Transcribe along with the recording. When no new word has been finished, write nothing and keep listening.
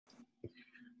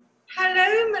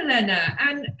Hello, Millena,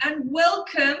 and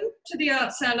welcome to the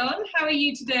Art Salon. How are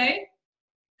you today?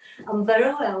 I'm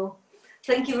very well.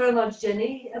 Thank you very much,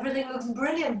 Jenny. Everything looks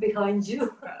brilliant behind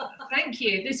you. Thank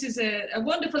you. This is a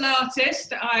wonderful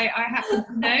artist, I happen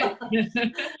to know.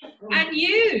 And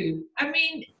you, I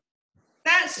mean,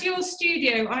 that's your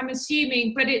studio, I'm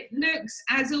assuming, but it looks,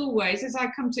 as always, as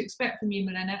I come to expect from you,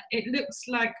 Millena, it looks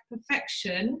like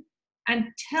perfection. And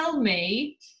tell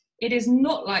me, it is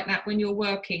not like that when you're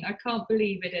working. I can't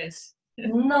believe it is.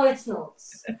 No, it's not.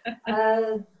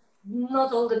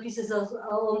 Not all the pieces are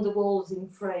on the walls in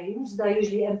frames. They're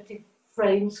usually empty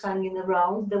frames hanging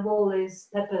around. The wall is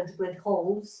peppered with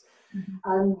holes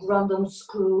and random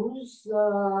screws.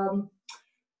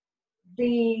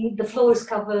 The floor is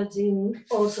covered in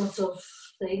all sorts of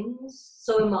things.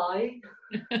 So am I.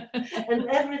 And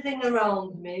everything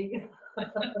around me.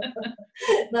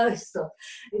 No, it's not.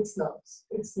 It's not.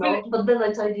 It's not. But then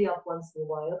I tidy up once in a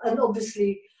while. And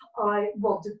obviously, I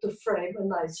wanted to frame a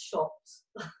nice shot.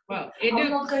 Well, I'm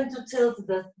not going to tilt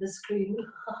the screen.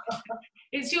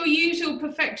 It's your usual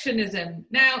perfectionism.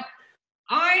 Now,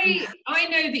 I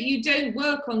know that you don't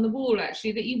work on the wall,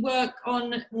 actually, that you work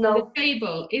on the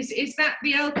table. Is that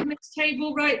the alchemist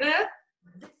table right there?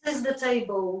 This is the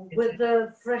table with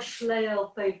the fresh layer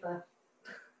of paper.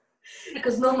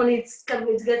 Because normally it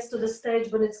gets to the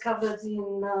stage when it's covered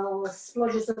in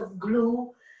splodges of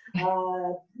glue,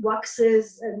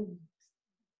 waxes, and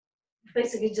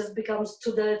basically just becomes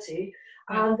too dirty.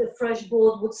 And the fresh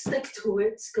board would stick to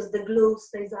it because the glue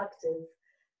stays active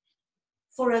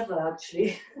forever,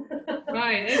 actually.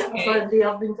 Right. Okay. Apparently,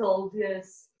 I've been told,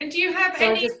 yes. And do you have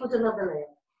I just put another layer.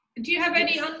 Do you have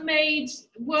any unmade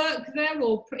work there,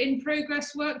 or in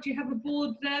progress work? Do you have a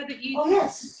board there that you? Oh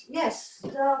yes, yes.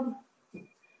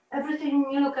 Everything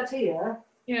you look at here,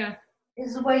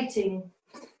 is waiting.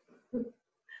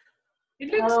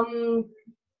 It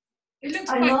looks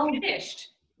quite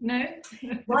finished. No.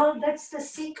 Well, that's the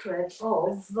secret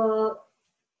of the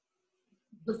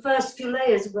first few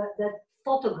layers that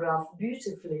photograph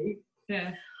beautifully.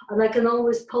 Yeah. And I can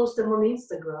always post them on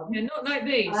Instagram. Yeah, not like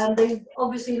these. And they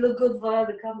obviously look good via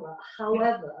the camera.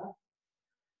 However,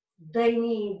 they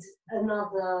need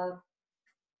another.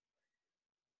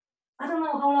 I don't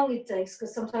know how long it takes,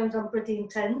 because sometimes I'm pretty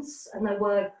intense and I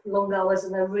work long hours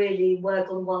and I really work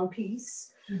on one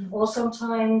piece. Or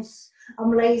sometimes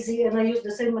I'm lazy and I use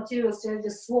the same materials, so I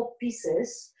just swap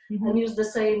pieces and use the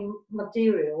same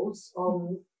materials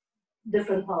on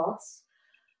different parts.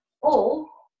 Or,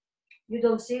 you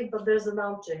don't see it, but there's an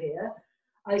armchair here.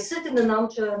 I sit in an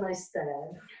armchair and I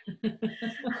stare.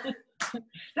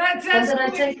 That's and then I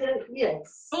take it,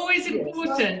 yes. Always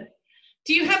important. Well,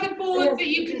 do you have a board that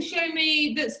you can show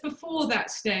me that's before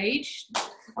that stage?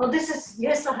 Oh, this is,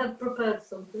 yes, I have prepared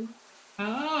something.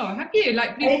 Oh, have you?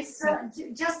 Like it's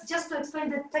just to explain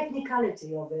the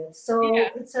technicality of it. So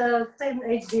it's a 10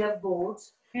 HDF board.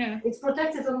 Yeah. It's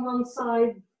protected on one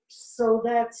side so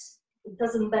that it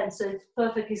doesn't bend, so it's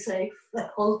perfectly safe. The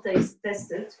whole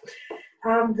tested.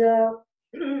 And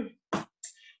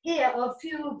here are a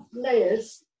few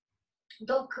layers.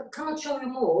 Cannot show you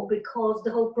more because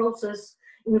the whole process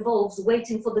involves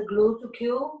waiting for the glue to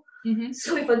cure.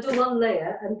 So if I do one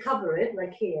layer and cover it,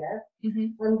 like here,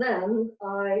 and then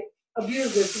I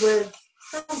abuse it with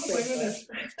something.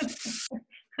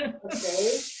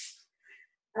 Okay.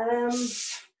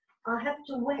 I have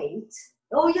to wait.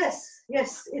 Oh yes,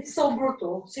 it's so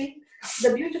brutal. See,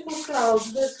 the beautiful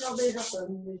clouds, that's how they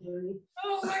happen usually.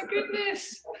 Oh my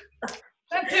goodness.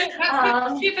 That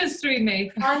put shivers through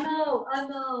me. I know.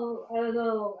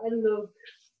 And look,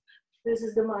 this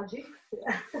is the magic.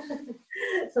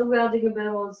 So we're adding a bit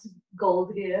of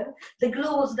gold here. The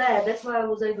glue was there, that's why I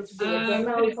was able to do it. But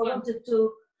now if I wanted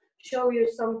to show you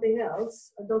something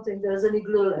else, I don't think there's any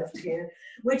glue left here.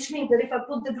 Which means that if I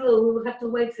put the glue, we would have to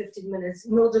wait 15 minutes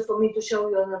in order for me to show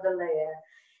you another layer.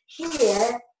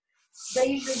 Here, they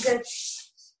usually get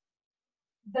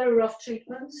very rough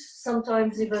treatments,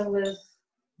 sometimes even with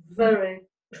very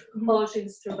harsh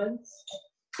instruments,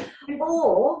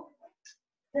 or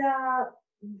they are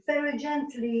very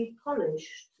gently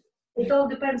polished. It all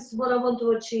depends what I want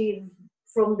to achieve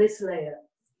from this layer.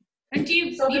 And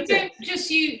you don't just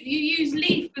you use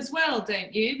leaf as well,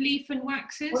 don't you? Leaf and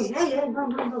waxes. Oh yeah.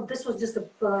 No. This was just a.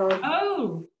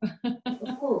 Oh.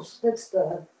 Of course, that's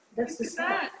the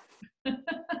stuff.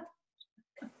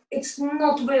 It's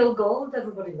not real gold.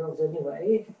 Everybody knows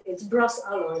anyway. It's brass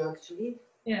alloy, actually.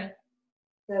 Yeah.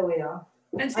 There we are.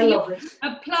 And so you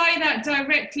apply that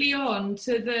directly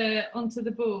onto the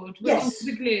board, onto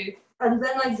the glue. And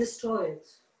then I destroy it.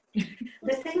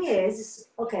 The thing is,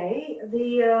 okay,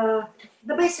 the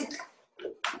basic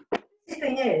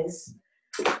thing is,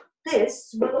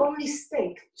 this will only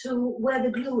stick to where the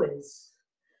glue is.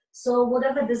 So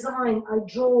whatever design I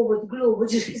draw with glue,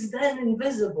 which is then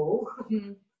invisible,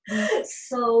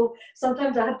 so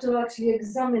sometimes I have to actually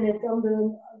examine it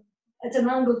at an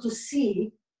angle to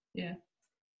see. Yeah.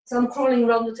 So I'm crawling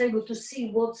around the table to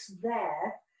see what's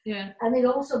there. Yeah. And it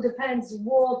also depends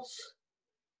what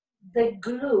the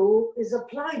glue is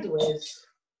applied with.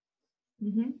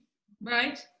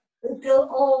 Right. It will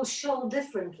all show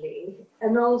differently,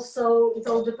 and also it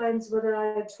all depends whether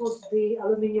I put the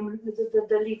aluminium,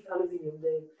 the leaf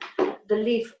aluminium, the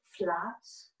leaf flat,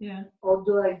 or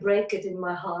do I break it in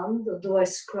my hand, or do I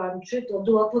scrunch it, or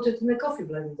do I put it in a coffee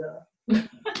blender?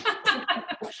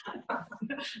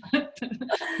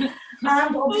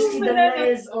 And obviously the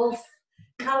layers of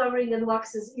coloring and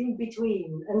waxes in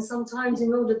between, and sometimes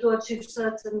in order to achieve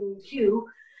certain hue,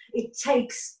 it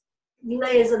takes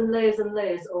layers and layers and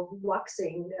layers of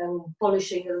waxing and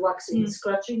polishing and waxing,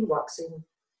 scratching, waxing.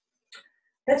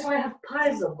 That's why I have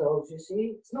piles of those, you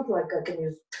see. It's not like I can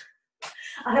use,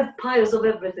 I have piles of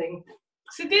everything.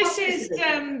 So this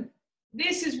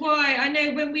is why I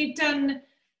know when we've done,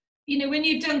 you know, when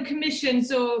you've done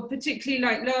commissions, or particularly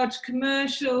like large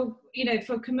commercial, you know,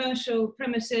 for commercial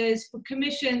premises, for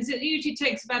commissions, it usually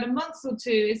takes about a month or two.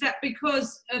 Is that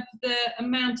because of the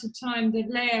amount of time, the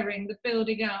layering, the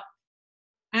building up?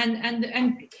 And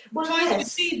well, trying to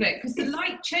yes. achieve it, because the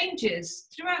light changes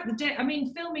throughout the day. I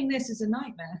mean, filming this is a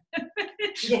nightmare.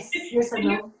 Yes, I know.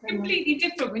 You're completely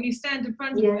different when you stand in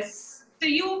front of it. So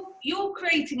you're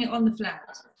creating it on the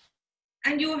flat,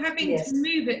 and you're having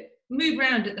to move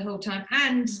around it the whole time,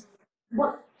 and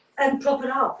prop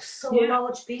it up. So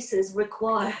large pieces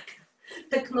require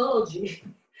technology.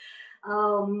 I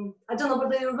don't know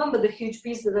whether you remember the huge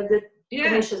piece that I did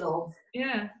commission of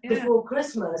before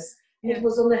Christmas. It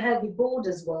was on a heavy board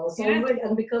as well. So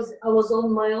and because I was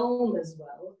on my own as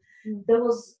well, there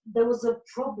was a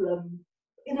problem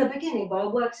in the beginning, but I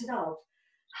worked it out.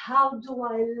 How do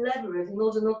I lever it in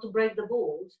order not to break the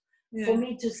board for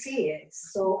me to see it?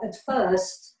 So at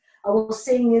first, I was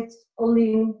seeing it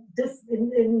only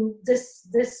in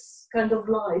this kind of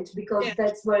light, because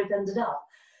that's where it ended up.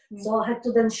 So I had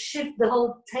to then shift the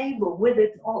whole table with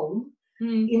it on,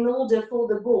 in order for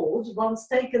the board, once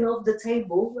taken off the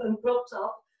table and propped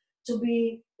up, to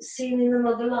be seen in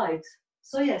another light.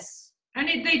 So yes. And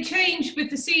they change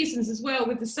with the seasons as well,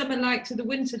 with the summer light to the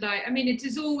winter light. I mean, it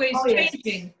is always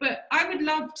changing. Yes. But I would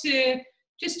love to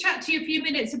just chat to you a few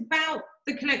minutes about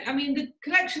the collection. I mean, the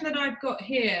collection that I've got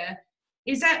here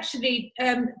is actually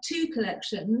 2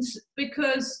 collections,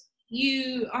 because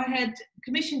I had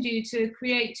commissioned you to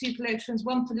create 2 collections,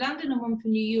 one for London and one for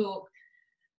New York.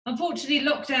 Unfortunately,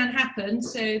 lockdown happened,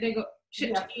 so they got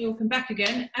shipped to New York and back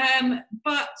again.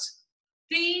 But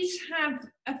these have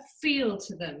a feel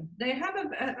to them. They have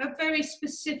a very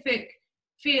specific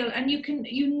feel, and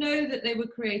you know that they were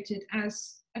created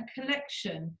as a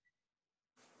collection.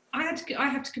 I have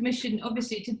to commission,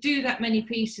 obviously, to do that many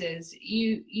pieces.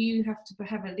 You have to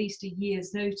have at least a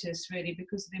year's notice, really,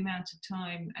 because of the amount of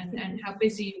time and how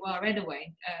busy you are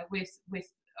anyway with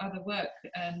other work.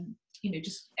 You know,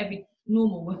 just every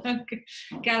normal work,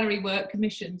 gallery work,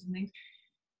 commissions and things.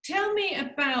 Tell me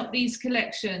about these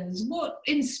collections. What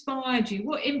inspired you?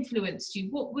 What influenced you?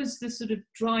 What was the sort of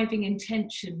driving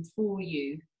intention for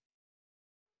you?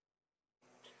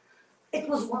 It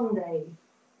was one day,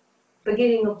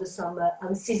 beginning of the summer,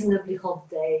 unseasonably hot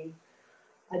day.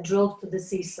 I drove to the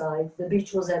seaside. The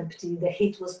beach was empty. The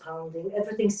heat was pounding.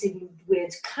 Everything seemed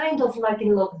weird, kind of like in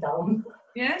lockdown.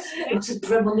 Yes. It was a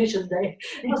premonition day.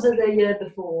 It was the year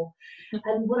before.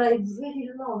 And what I really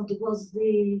loved was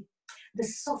the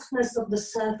softness of the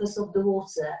surface of the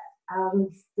water,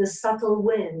 and the subtle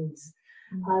winds,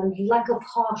 and lack of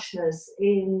harshness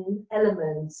in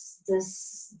elements.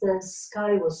 The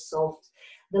sky was soft,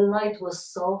 the light was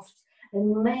soft,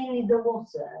 and mainly the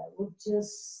water would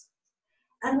just,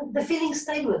 and the feeling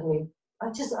stayed with me. I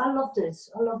loved it.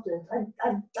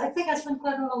 I think I spent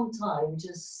quite a long time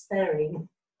just staring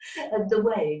at the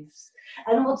waves.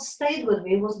 And what stayed with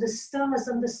me was the stillness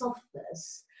and the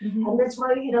softness. And that's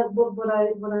why, you know, when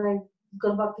I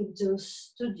got back into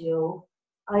studio,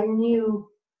 I knew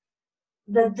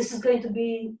that this is going to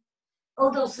be,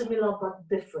 although similar but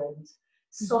different,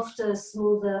 softer,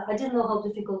 smoother. I didn't know how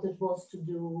difficult it was to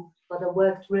do, but I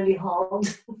worked really hard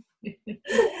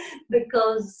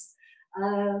because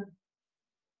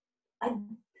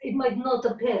it might not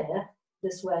appear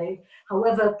this way.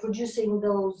 However, producing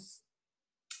those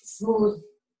smooth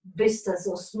vistas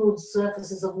or smooth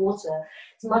surfaces of water,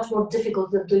 it's much more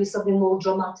difficult than doing something more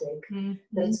dramatic.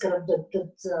 That it's kind of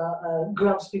that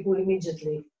grabs people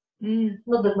immediately.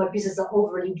 Not that my pieces are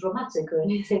overly dramatic or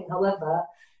anything, however,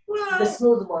 Well, the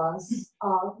smooth ones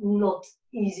are not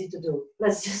easy to do.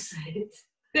 Let's just say it.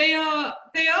 They are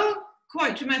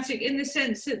quite dramatic in the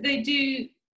sense that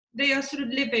they are sort of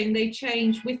living, they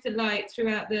change with the light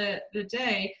throughout the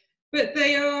day, but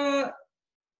they are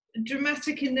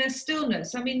dramatic in their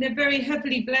stillness. I mean, they're very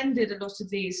heavily blended, a lot of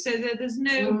these, so there's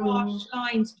no harsh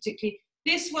lines particularly.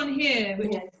 This one here,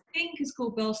 which I think is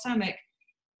called Balsamic,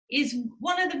 is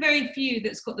one of the very few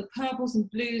that's got the purples and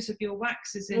blues of your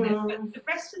waxes in it, but the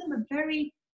rest of them are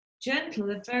very gentle,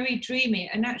 they're very dreamy,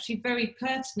 and actually very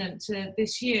pertinent to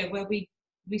this year where we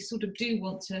sort of do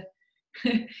want to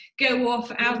go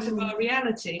off out of our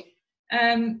reality.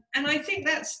 And I think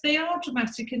they are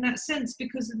dramatic in that sense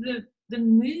because of the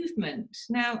movement.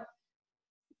 Now,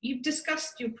 you've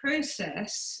discussed your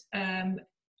process.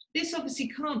 This obviously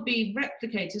can't be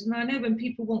replicated, and I know when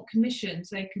people want commissions,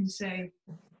 they can say,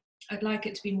 I'd like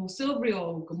it to be more silvery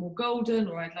or more golden,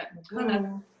 or I'd like more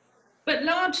colour. But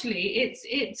largely,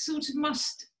 it sort of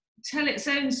must tell its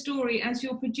own story as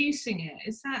you're producing it.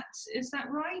 Is that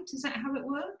right? Is that how it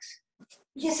works?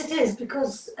 Yes, it is,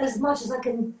 because as much as I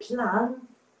can plan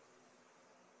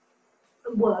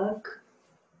work,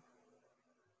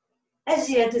 as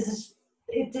yet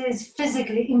it is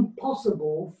physically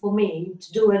impossible for me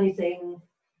to do anything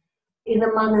in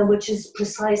a manner which is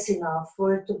precise enough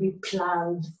for it to be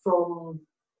planned from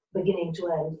beginning to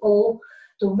end, or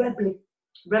to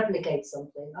replicate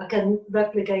something. I can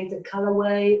replicate the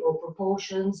colorway or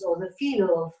proportions or the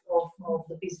feel of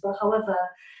the piece, but however,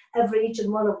 each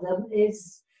and one of them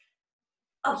is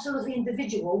absolutely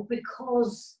individual,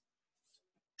 because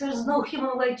there's no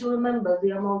human way to remember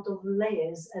the amount of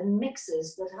layers and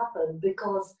mixes that happen,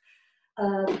 because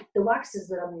the waxes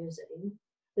that I'm using,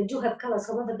 they do have colors,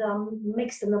 however, they're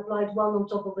mixed and applied one on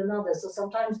top of another. So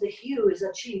sometimes the hue is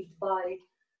achieved by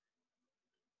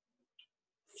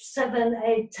 7,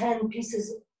 8, 10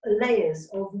 layers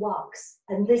of wax,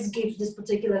 and this gives this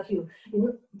particular hue.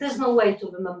 There's no way to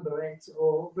remember it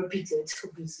or repeat it,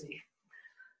 obviously.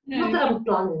 No. Not that I'm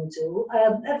planning to.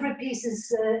 Every piece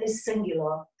is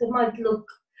singular. They might look,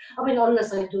 I mean,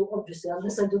 unless I do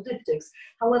diptychs.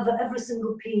 However, every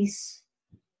single piece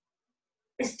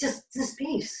is just this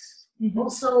piece.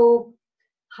 Also,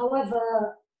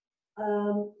 however,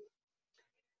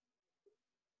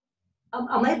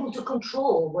 I'm able to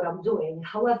control what I'm doing.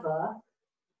 However,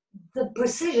 the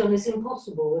precision is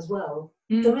impossible as well.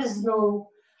 There is no,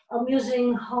 I'm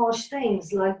using harsh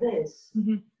things like this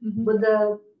with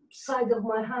the side of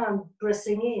my hand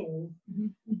pressing in,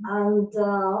 and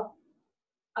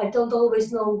I don't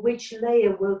always know which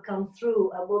layer will come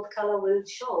through and what color will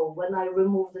show when I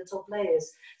remove the top layers.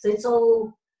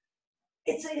 So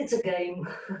it's a game.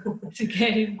 It's a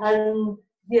game. And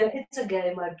yeah, it's a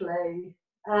game I play.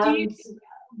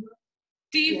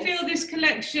 Do you feel this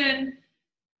collection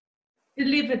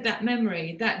delivered that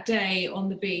memory that day on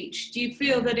the beach? Do you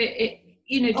feel that it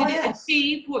did it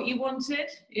achieve what you wanted?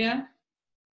 Yeah.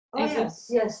 Oh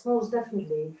yes, most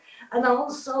definitely. And I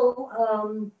also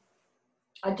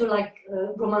I do like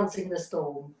Romancing the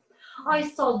Storm. I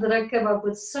thought that I came up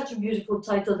with such a beautiful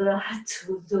title that I had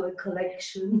to do a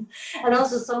collection. And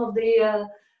also some of the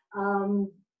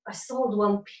I sold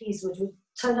one piece which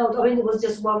turned out, I mean, it was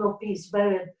just one piece,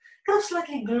 very kind of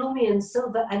slightly gloomy and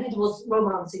silver, and it was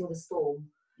Romancing the Storm.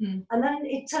 And then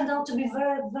it turned out to be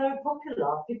very, very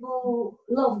popular. People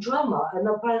love drama, and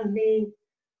apparently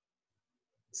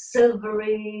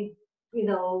silvery,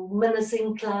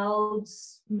 menacing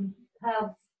clouds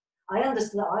I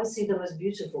understand, I see them as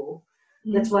beautiful.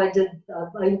 That's why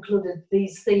I included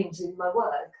these themes in my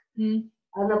work.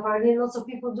 And apparently lots of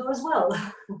people do as well.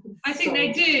 I think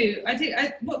they do. I think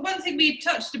one thing we've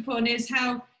touched upon is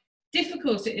how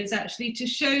difficult it is actually to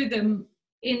show them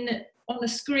on a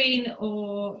screen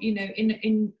or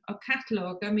in a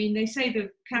catalogue. I mean, they say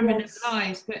the camera never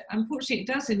lies, but unfortunately it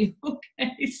does in your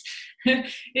case.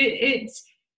 It's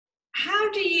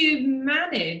how do you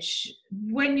manage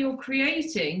when you're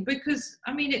creating? Because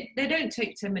I mean, they don't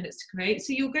take 10 minutes to create,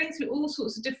 so you're going through all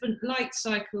sorts of different light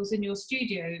cycles in your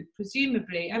studio,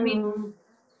 presumably. I mean,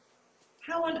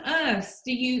 how on earth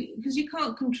do you, because you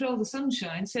can't control the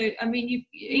sunshine, so I mean,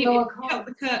 if you cut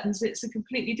the curtains, it's a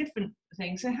completely different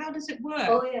thing. So how does it work?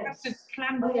 Oh yes. You have to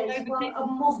clamber all over well, I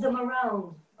move them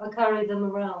around. I carry them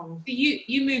around.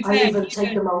 You move I them. even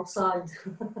take them outside.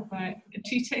 Right.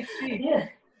 Do you take food? Yeah.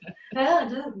 I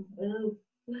do.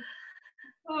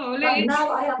 Oh, now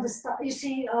I understand. You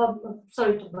see,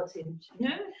 sorry to butt in.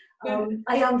 No.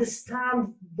 I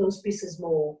understand those pieces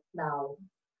more now.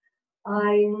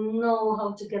 I know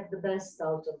how to get the best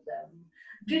out of them.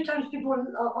 few times people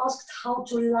asked how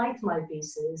to light my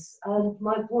pieces, and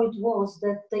my point was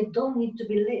that they don't need to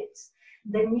be lit.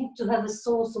 They need to have a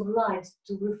source of light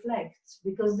to reflect,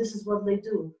 because this is what they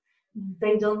do.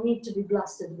 They don't need to be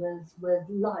blasted with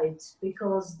light,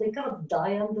 because they cannot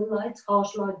die under light.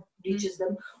 Harsh light reaches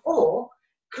them, or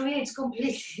creates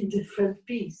completely different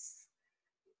piece.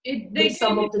 With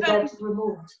some of the depth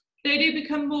removed. They do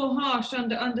become more harsh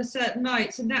under certain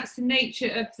lights, and that's the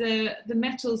nature of the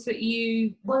metals that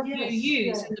you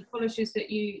use and the polishes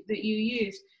that you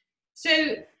use. So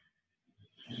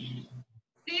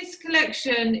this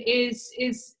collection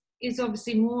is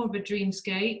obviously more of a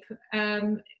dreamscape.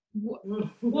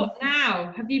 What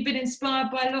now? Have you been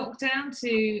inspired by lockdown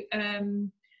to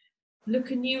look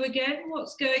anew again?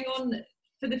 What's going on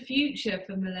for the future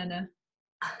for Millena?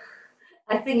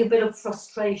 I think a bit of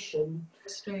frustration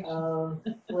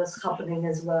was happening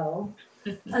as well.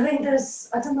 I think there's,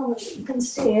 I don't know if you can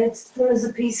see it, there is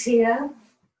a piece here.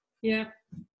 Yeah.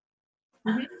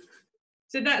 Mm-hmm.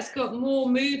 So that's got more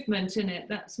movement in it.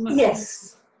 That's much.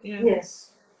 Yes. More, yeah.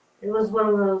 Yes. It was one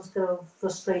of those kind of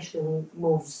frustration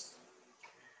moves.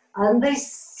 And they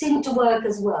seem to work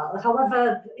as well.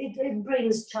 However, it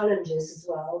brings challenges as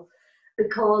well,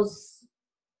 because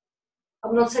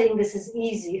I'm not saying this is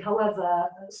easy. However,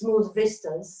 smooth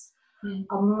vistas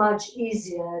are much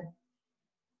easier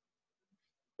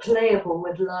playable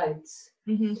with light.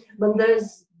 Mm-hmm. When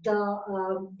there's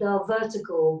the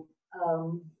vertical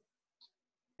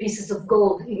pieces of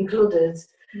gold included,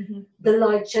 the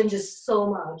light changes so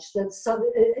much that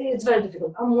it's very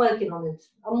difficult. I'm working on it,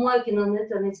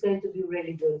 and it's going to be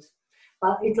really good.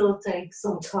 But it'll take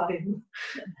some time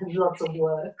and lots of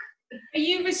work. Are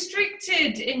you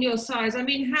restricted in your size? I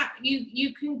mean,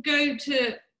 you can go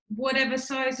to whatever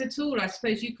size at all. I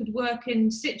suppose you could work in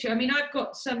situ. I mean, I've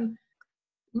got some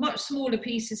much smaller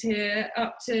pieces here,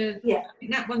 up to, I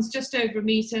think that one's just over a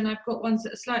metre, and I've got ones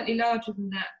that are slightly larger than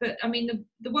that. But I mean,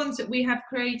 the ones that we have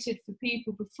created for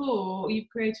people before, or you've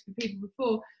created for people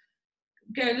before,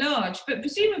 go large. But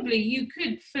presumably you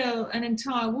could fill an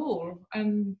entire wall.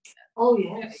 Oh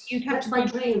yes, you'd have that's my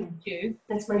dream.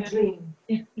 That's my dream.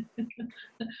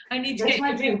 I need to get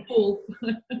my dream wall.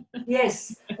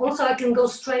 Yes. Also, I can go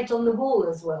straight on the wall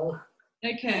as well.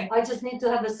 Okay. I just need to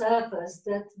have a surface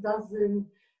that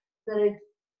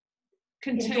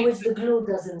into which the glue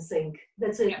doesn't sink.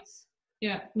 That's it.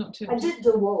 Yeah, not too. I did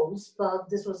the walls, but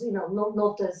this was,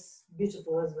 not as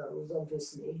beautiful as those.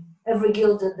 Obviously, every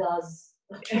gilder does.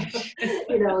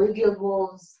 You gild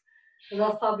walls.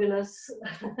 They're fabulous.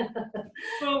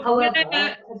 Well, however,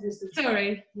 Millena,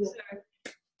 sorry.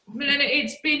 Millena,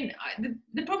 it's been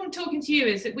the problem talking to you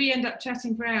is that we end up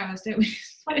chatting for hours, don't we?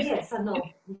 Oh, yes, I know.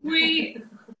 we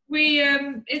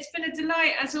it's been a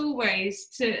delight as always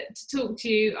to talk to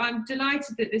you. I'm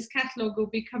delighted that this catalogue will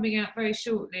be coming out very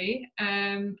shortly,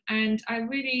 and I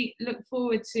really look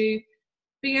forward to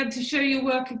being able to show your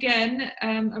work again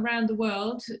around the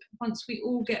world once we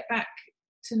all get back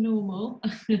to normal.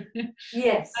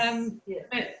 Yes.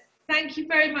 But thank you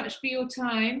very much for your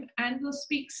time, and we'll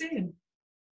speak soon.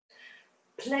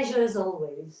 Pleasure as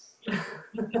always.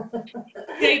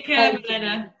 Take care,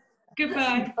 Millena.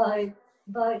 Goodbye. Bye.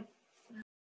 Bye.